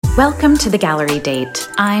Welcome to the Gallery Date.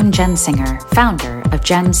 I'm Jen Singer, founder of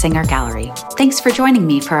Jen Singer Gallery. Thanks for joining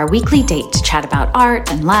me for our weekly date to chat about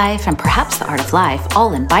art and life and perhaps the art of life,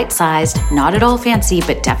 all in bite-sized, not at all fancy,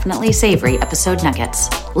 but definitely savory episode nuggets.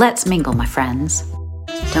 Let's mingle, my friends.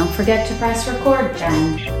 Don't forget to press record,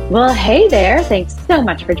 Jen. Well, hey there. Thanks so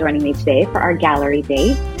much for joining me today for our Gallery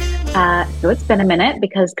Date. So it's been a minute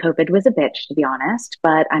because COVID was a bitch, to be honest,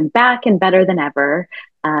 but I'm back and better than ever,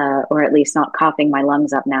 or at least not coughing my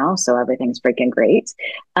lungs up now. So everything's freaking great.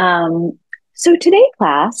 So today,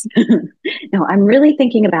 class, no, I'm really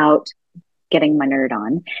thinking about getting my nerd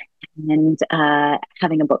on and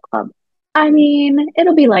having a book club. I mean,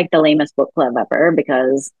 it'll be like the lamest book club ever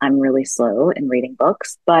because I'm really slow in reading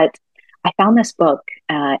books, but I found this book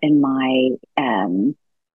in my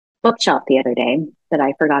bookshelf the other day that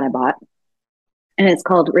I forgot I bought. And it's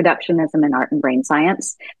called Reductionism in Art and Brain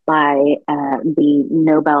Science by the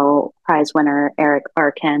Nobel Prize winner, Eric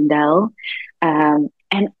R. Kandel. And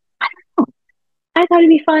I don't know, I thought it'd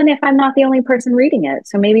be fun if I'm not the only person reading it.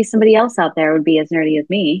 So maybe somebody else out there would be as nerdy as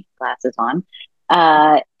me, glasses on,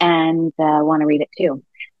 and want to read it too.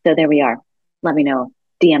 So there we are. Let me know,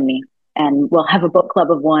 DM me, and we'll have a book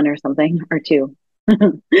club of one or something, or two.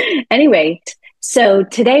 Anyway, so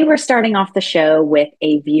today we're starting off the show with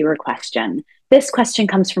a viewer question. This question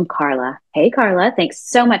comes from Carla. Hey, Carla, thanks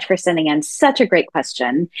so much for sending in such a great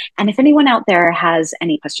question. And if anyone out there has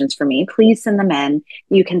any questions for me, please send them in.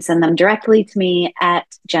 You can send them directly to me at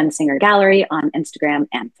Jen Singer Gallery on Instagram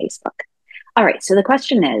and Facebook. All right, so the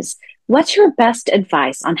question is, what's your best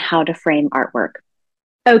advice on how to frame artwork?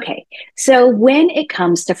 Okay, so when it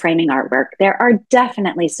comes to framing artwork, there are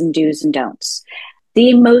definitely some do's and don'ts.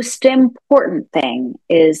 The most important thing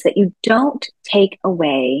is that you don't take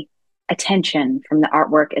away attention from the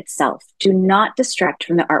artwork itself. Do not distract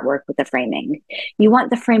from the artwork with the framing. You want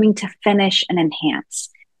the framing to finish and enhance,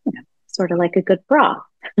 sort of like a good bra.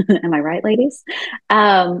 Am I right, ladies?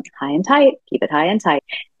 High and tight, keep it high and tight.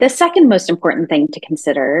 The second most important thing to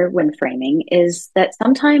consider when framing is that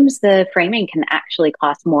sometimes the framing can actually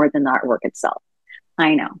cost more than the artwork itself.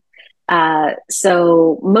 I know.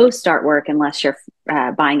 So most artwork, unless you're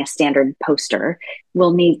buying a standard poster,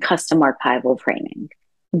 will need custom archival framing.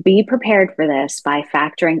 Be prepared for this by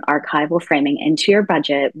factoring archival framing into your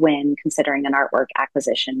budget when considering an artwork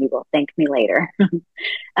acquisition. You will thank me later.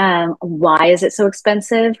 Why is it so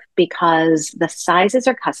expensive? Because the sizes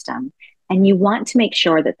are custom and you want to make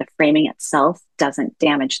sure that the framing itself doesn't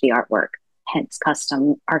damage the artwork, hence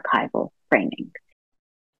custom archival framing.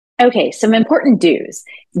 Okay, some important do's.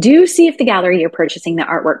 Do see if the gallery you're purchasing the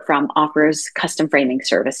artwork from offers custom framing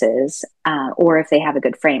services, or if they have a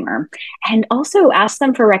good framer. And also ask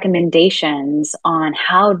them for recommendations on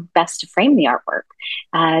how best to frame the artwork.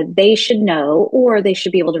 They should know, or they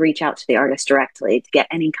should be able to reach out to the artist directly to get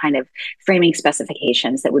any kind of framing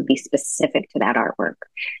specifications that would be specific to that artwork.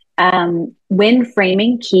 When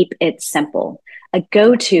framing, keep it simple. A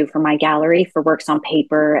go-to for my gallery for works on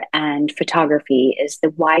paper and photography is the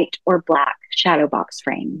white or black shadow box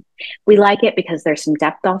frame. We like it because there's some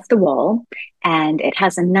depth off the wall and it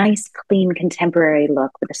has a nice, clean, contemporary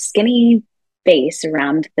look with a skinny base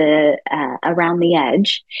around the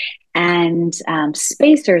edge and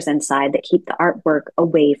spacers inside that keep the artwork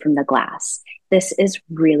away from the glass. This is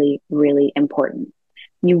really, really important.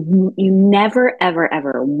 You never, ever,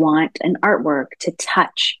 ever want an artwork to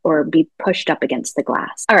touch or be pushed up against the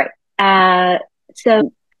glass. All right.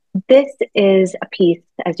 So this is a piece,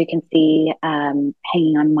 as you can see,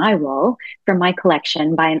 hanging on my wall from my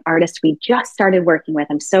collection by an artist we just started working with.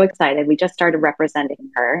 I'm so excited. We just started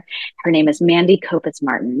representing her. Her name is Mandy Kopis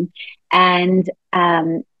Martin. And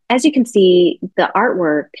as you can see, the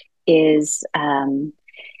artwork is,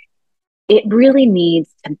 it really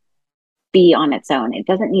needs to be on its own. It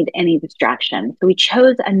doesn't need any distraction. So we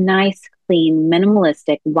chose a nice, clean,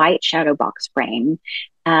 minimalistic white shadow box frame.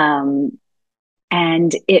 And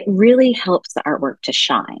it really helps the artwork to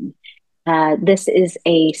shine. This is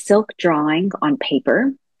a silk drawing on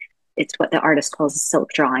paper. It's what the artist calls a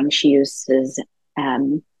silk drawing. She uses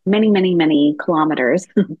many, many, many kilometers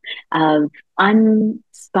of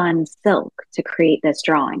unspun silk to create this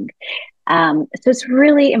drawing. So it's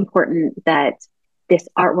really important that this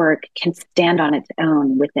artwork can stand on its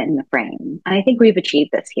own within the frame. And I think we've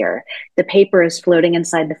achieved this here. The paper is floating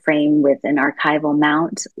inside the frame with an archival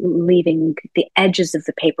mount, leaving the edges of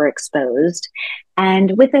the paper exposed.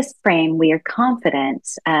 And with this frame, we are confident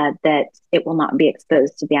that it will not be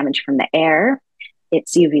exposed to damage from the air.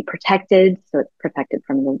 It's UV protected, so it's protected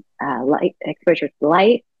from the light exposure to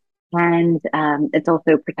light, and it's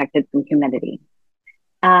also protected from humidity.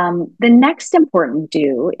 The next important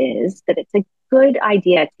do is that it's a good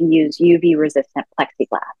idea to use UV resistant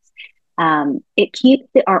plexiglass. It keeps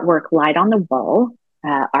the artwork light on the wall.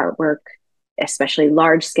 Artwork, especially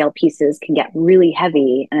large scale pieces, can get really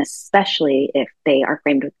heavy, and especially if they are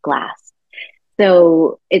framed with glass.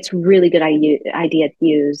 So it's really good idea to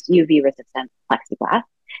use UV resistant plexiglass.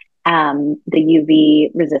 The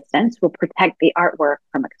UV resistance will protect the artwork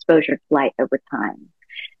from exposure to light over time.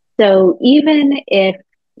 So even if,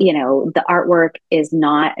 the artwork is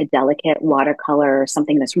not a delicate watercolor or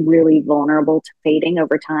something that's really vulnerable to fading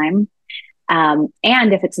over time, and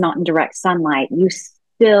if it's not in direct sunlight, you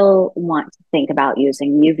still want to think about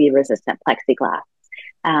using UV resistant plexiglass.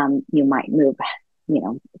 You might move,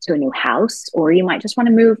 to a new house, or you might just want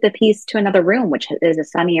to move the piece to another room, which is a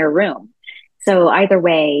sunnier room. So either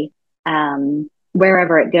way,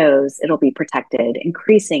 wherever it goes, it'll be protected,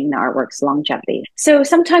 increasing the artwork's longevity. So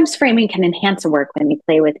sometimes framing can enhance a work when you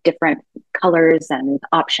play with different colors and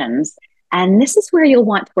options. And this is where you'll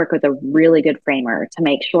want to work with a really good framer to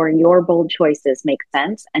make sure your bold choices make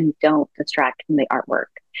sense and don't distract from the artwork.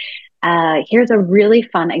 Here's a really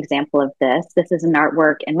fun example of this. This is an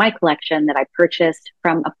artwork in my collection that I purchased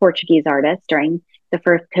from a Portuguese artist during the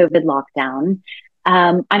first COVID lockdown.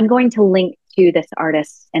 I'm going to link to this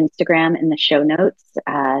artist's Instagram in the show notes.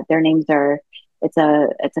 Their names are, it's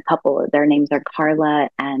a couple. Their names are Carla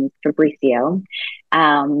and Fabricio.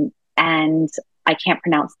 And I can't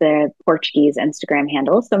pronounce the Portuguese Instagram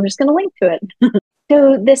handle, so I'm just going to link to it.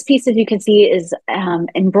 So this piece, as you can see, is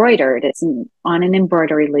embroidered. It's on an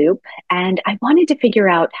embroidery loop. And I wanted to figure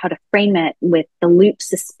out how to frame it with the loop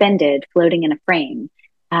suspended, floating in a frame.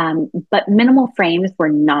 But minimal frames were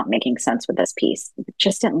not making sense with this piece. It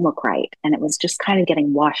just didn't look right. And it was just kind of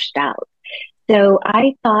getting washed out. So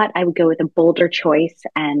I thought I would go with a bolder choice,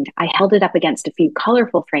 and I held it up against a few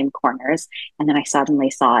colorful frame corners, and then I suddenly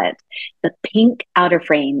saw it. The pink outer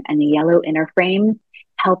frame and the yellow inner frame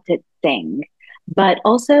helped it sing. But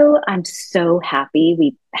also, I'm so happy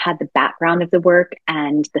we had the background of the work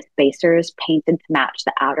and the spacers painted to match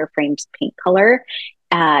the outer frame's paint color.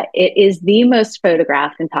 It is the most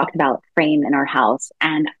photographed and talked about frame in our house,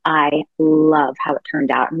 and I love how it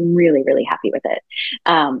turned out. I'm really, really happy with it.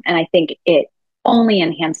 And I think it only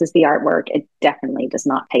enhances the artwork. It definitely does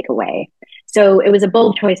not take away. So it was a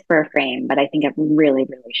bold choice for a frame, but I think it really,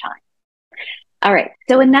 really shines. All right.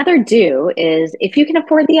 So another do is, if you can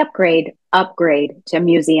afford the upgrade to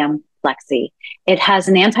Museum Plexi. It has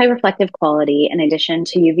an anti-reflective quality in addition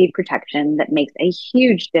to UV protection that makes a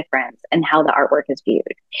huge difference in how the artwork is viewed.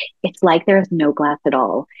 It's like there is no glass at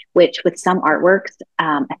all, which with some artworks,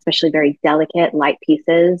 especially very delicate light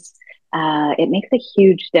pieces, it makes a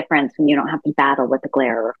huge difference when you don't have to battle with the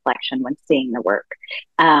glare or reflection when seeing the work.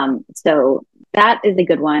 So that is a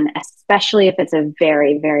good one, especially if it's a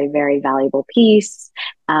very, very, very valuable piece.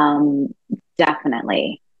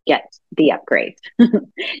 Definitely get the upgrade.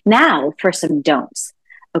 Now for some don'ts.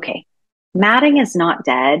 Okay, matting is not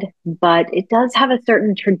dead, but it does have a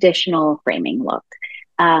certain traditional framing look.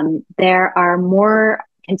 There are more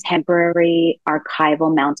contemporary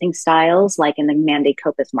archival mounting styles, like in the Mandy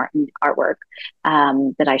Copus Martin artwork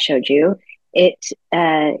that I showed you.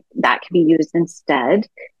 That can be used instead.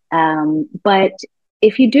 But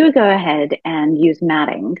if you do go ahead and use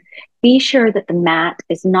matting, be sure that the mat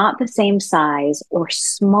is not the same size or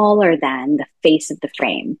smaller than the face of the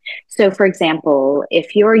frame. So for example,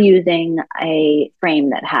 if you're using a frame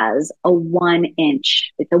that has a 1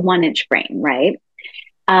 inch, it's a 1 inch frame, right?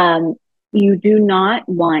 You do not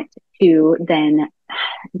want to then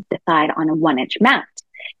decide on a 1 inch mat.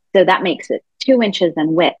 So that makes it 2 inches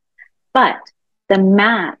in width, but the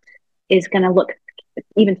mat is going to look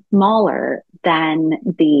even smaller than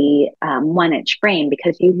the 1 inch frame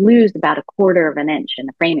because you lose about 1/4 of an inch in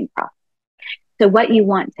the framing process. So what you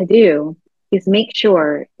want to do is make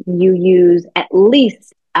sure you use at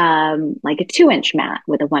least like a 2 inch mat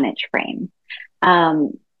with a 1 inch frame.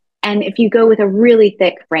 And if you go with a really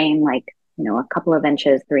thick frame, like, a couple of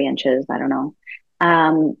inches, 3 inches, I don't know,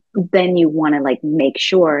 then you want to make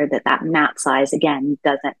sure that that mat size, again,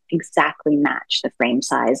 doesn't exactly match the frame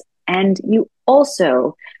size. And you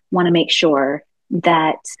also want to make sure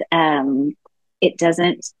that it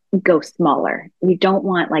doesn't go smaller. You don't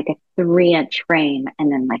want like a 3 inch frame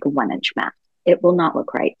and then like a 1 inch mat. It will not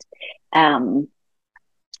look right.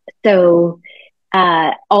 So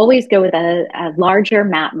always go with a larger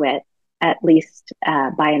mat width, at least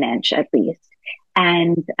by an inch at least.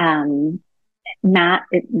 And mat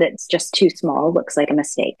that's just too small looks like a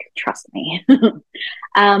mistake. Trust me.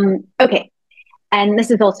 Okay. And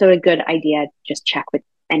this is also a good idea. Just check with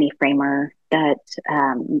any framer that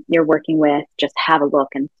you're working with. Just have a look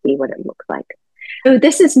and see what it looks like. So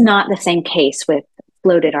this is not the same case with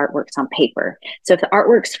floated artworks on paper. So if the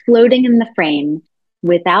artwork's floating in the frame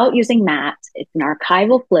without using mats, it's an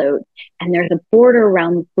archival float, and there's a border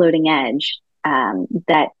around the floating edge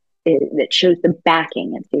that shows the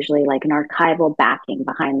backing. It's usually like an archival backing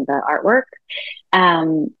behind the artwork.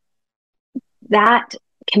 Um, that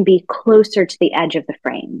can be closer to the edge of the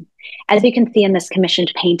frame. As you can see in this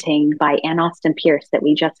commissioned painting by Anne Austen Pierce that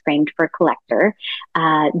we just framed for a collector,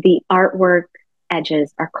 the artwork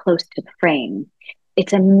edges are close to the frame.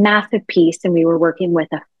 It's a massive piece, and we were working with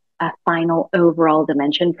a final overall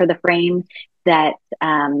dimension for the frame that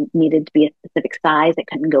needed to be a specific size. It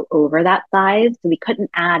couldn't go over that size, so we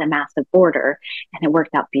couldn't add a massive border, and it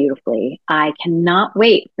worked out beautifully. I cannot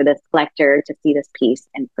wait for this collector to see this piece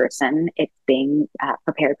in person. It's being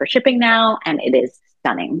prepared for shipping now, and it is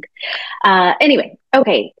stunning. Anyway,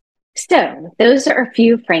 okay. So those are a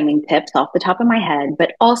few framing tips off the top of my head,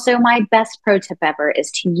 but also my best pro tip ever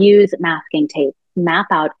is to use masking tape. Map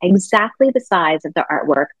out exactly the size of the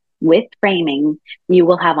artwork with framing you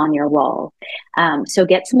will have on your wall. So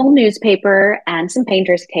get some old newspaper and some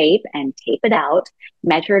painter's tape and tape it out,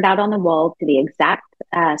 measure it out on the wall to the exact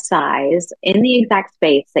size in the exact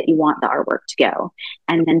space that you want the artwork to go,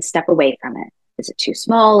 and then step away from it. Is it too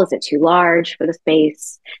small? Is it too large for the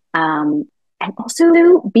space? And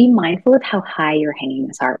also be mindful of how high you're hanging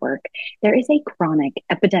this artwork. There is a chronic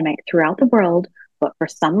epidemic throughout the world, but for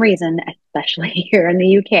some reason, especially here in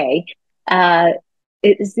the UK,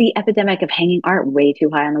 it is the epidemic of hanging art way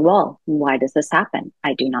too high on the wall. Why does this happen?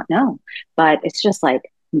 I do not know, but it's just like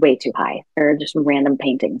way too high. There are just random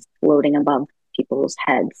paintings floating above people's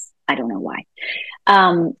heads. I don't know why.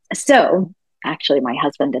 So actually, my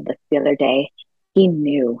husband did this the other day. He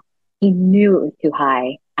knew it was too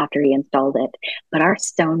high after he installed it, but our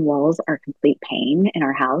stone walls are complete pain in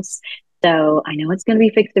our house. So I know it's going to be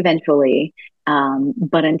fixed eventually.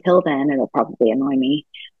 But until then, it'll probably annoy me.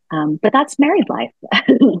 But that's married life.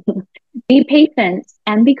 Be patient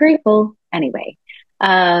and be grateful anyway.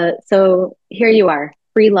 So here you are,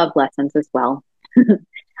 free love lessons as well.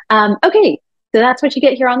 Okay, so that's what you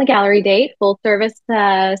get here on the gallery date, full service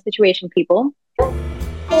situation, people.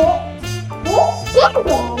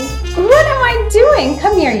 What am I doing?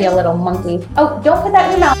 Come here, you little monkey. Oh, don't put that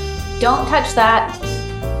in your mouth. Don't touch that.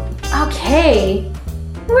 Okay.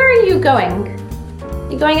 Where are you going?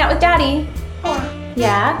 You going out with Daddy?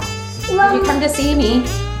 Yeah. Did you come to see me?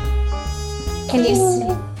 Can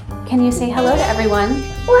you say hello to everyone?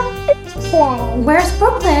 Where's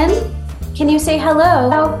Brooklyn? Can you say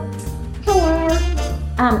hello? Hello.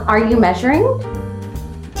 Are you measuring?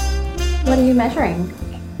 What are you measuring?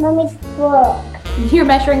 Mommy's book. You're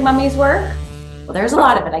measuring Mommy's work? Well, there's a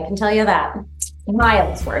lot of it, I can tell you that.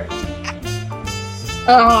 Miles worth.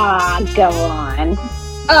 Oh, go on.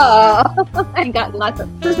 Oh, I got lots of.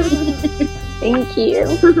 Thank you.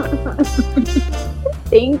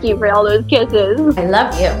 Thank you for all those kisses. I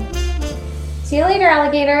love you. See you later,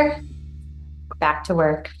 alligator. Back to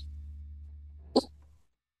work.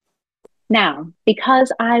 Now,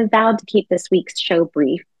 because I vowed to keep this week's show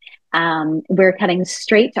brief, we're cutting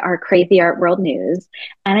straight to our crazy art world news.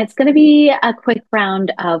 And it's going to be a quick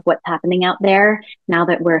round of what's happening out there now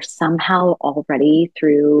that we're somehow already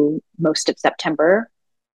through most of September.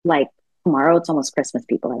 Like tomorrow, it's almost Christmas,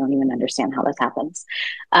 people. I don't even understand how this happens.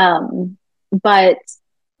 But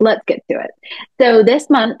let's get to it. So this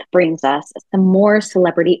month brings us some more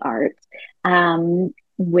celebrity art,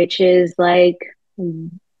 which is like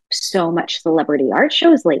so much celebrity art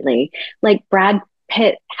shows lately. Like Brad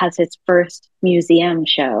Pitt has his first museum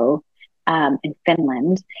show in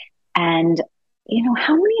Finland. And, you know,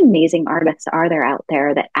 how many amazing artists are there out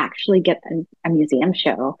there that actually get a museum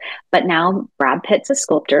show? But now Brad Pitt's a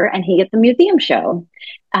sculptor and he gets a museum show,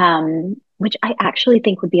 which I actually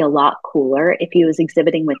think would be a lot cooler if he was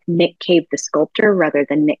exhibiting with Nick Cave, the sculptor, rather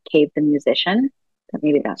than Nick Cave, the musician. But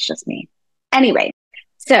maybe that's just me. Anyway,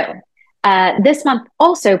 so this month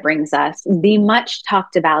also brings us the much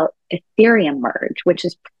talked about Ethereum merge, which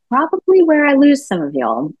is probably where I lose some of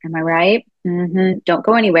y'all. Am I right? Don't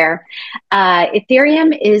go anywhere.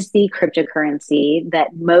 Ethereum is the cryptocurrency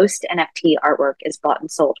that most NFT artwork is bought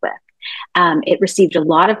and sold with. It received a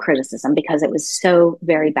lot of criticism because it was so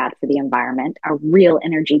very bad for the environment, a real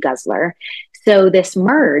energy guzzler. So this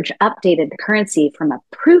merge updated the currency from a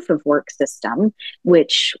proof of work system,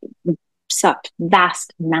 which sucked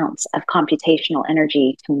vast amounts of computational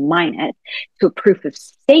energy to mine it, to a proof of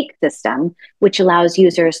stake system, which allows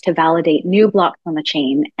users to validate new blocks on the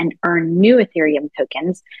chain and earn new Ethereum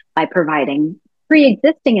tokens by providing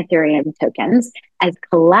pre-existing Ethereum tokens as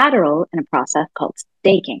collateral in a process called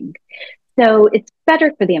staking. So it's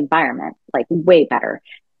better for the environment, like way better.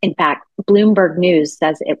 In fact, Bloomberg News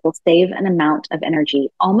says it will save an amount of energy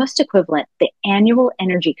almost equivalent to the annual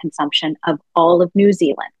energy consumption of all of New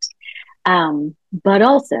Zealand. But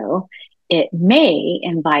also, it may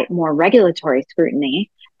invite more regulatory scrutiny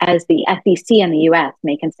as the SEC in the US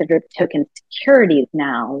may consider the token securities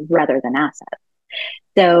now rather than assets.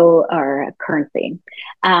 So, or currency.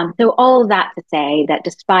 So all of that to say that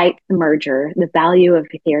despite the merger, the value of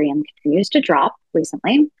Ethereum continues to drop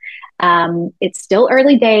recently. It's still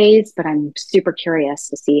early days, but I'm super curious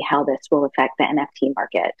to see how this will affect the NFT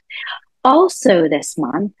market. Also this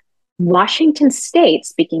month, Washington State,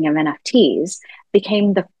 speaking of NFTs,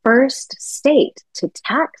 became the first state to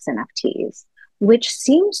tax NFTs, which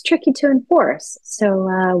seems tricky to enforce.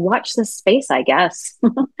 So watch this space, I guess.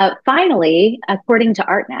 Finally, according to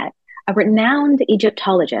ArtNet, a renowned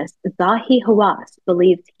Egyptologist, Zahi Hawass,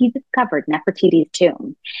 believes he discovered Nefertiti's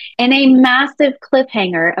tomb. In a massive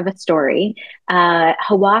cliffhanger of a story,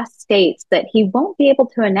 Hawass states that he won't be able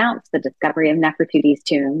to announce the discovery of Nefertiti's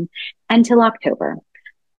tomb until October.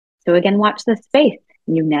 So again, watch this space.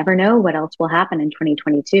 You never know what else will happen in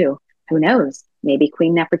 2022. Who knows? Maybe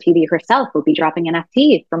Queen Nefertiti herself will be dropping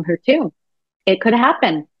NFTs from her tomb. It could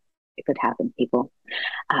happen. It could happen, people.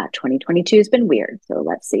 2022 has been weird, so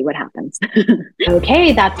let's see what happens.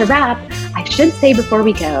 Okay, that's a wrap. I should say before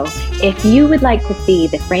we go, if you would like to see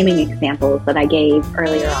the framing examples that I gave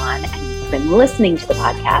earlier on, and you've been listening to the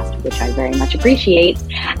podcast, which I very much appreciate,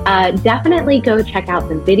 definitely go check out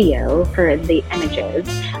the video for the images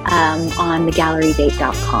on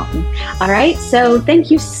thegalleriedate.com. All right, so thank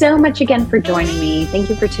you so much again for joining me. Thank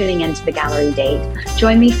you for tuning into The Gallery Date.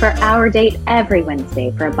 Join me for our date every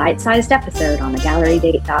Wednesday for a bite-sized episode on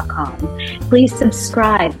thegalleriedate.com. Please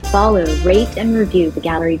subscribe, follow, rate, and review The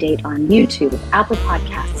Gallery Date on YouTube, Apple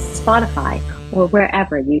Podcasts, Spotify, or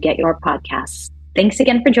wherever you get your podcasts. Thanks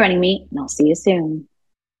again for joining me, and I'll see you soon.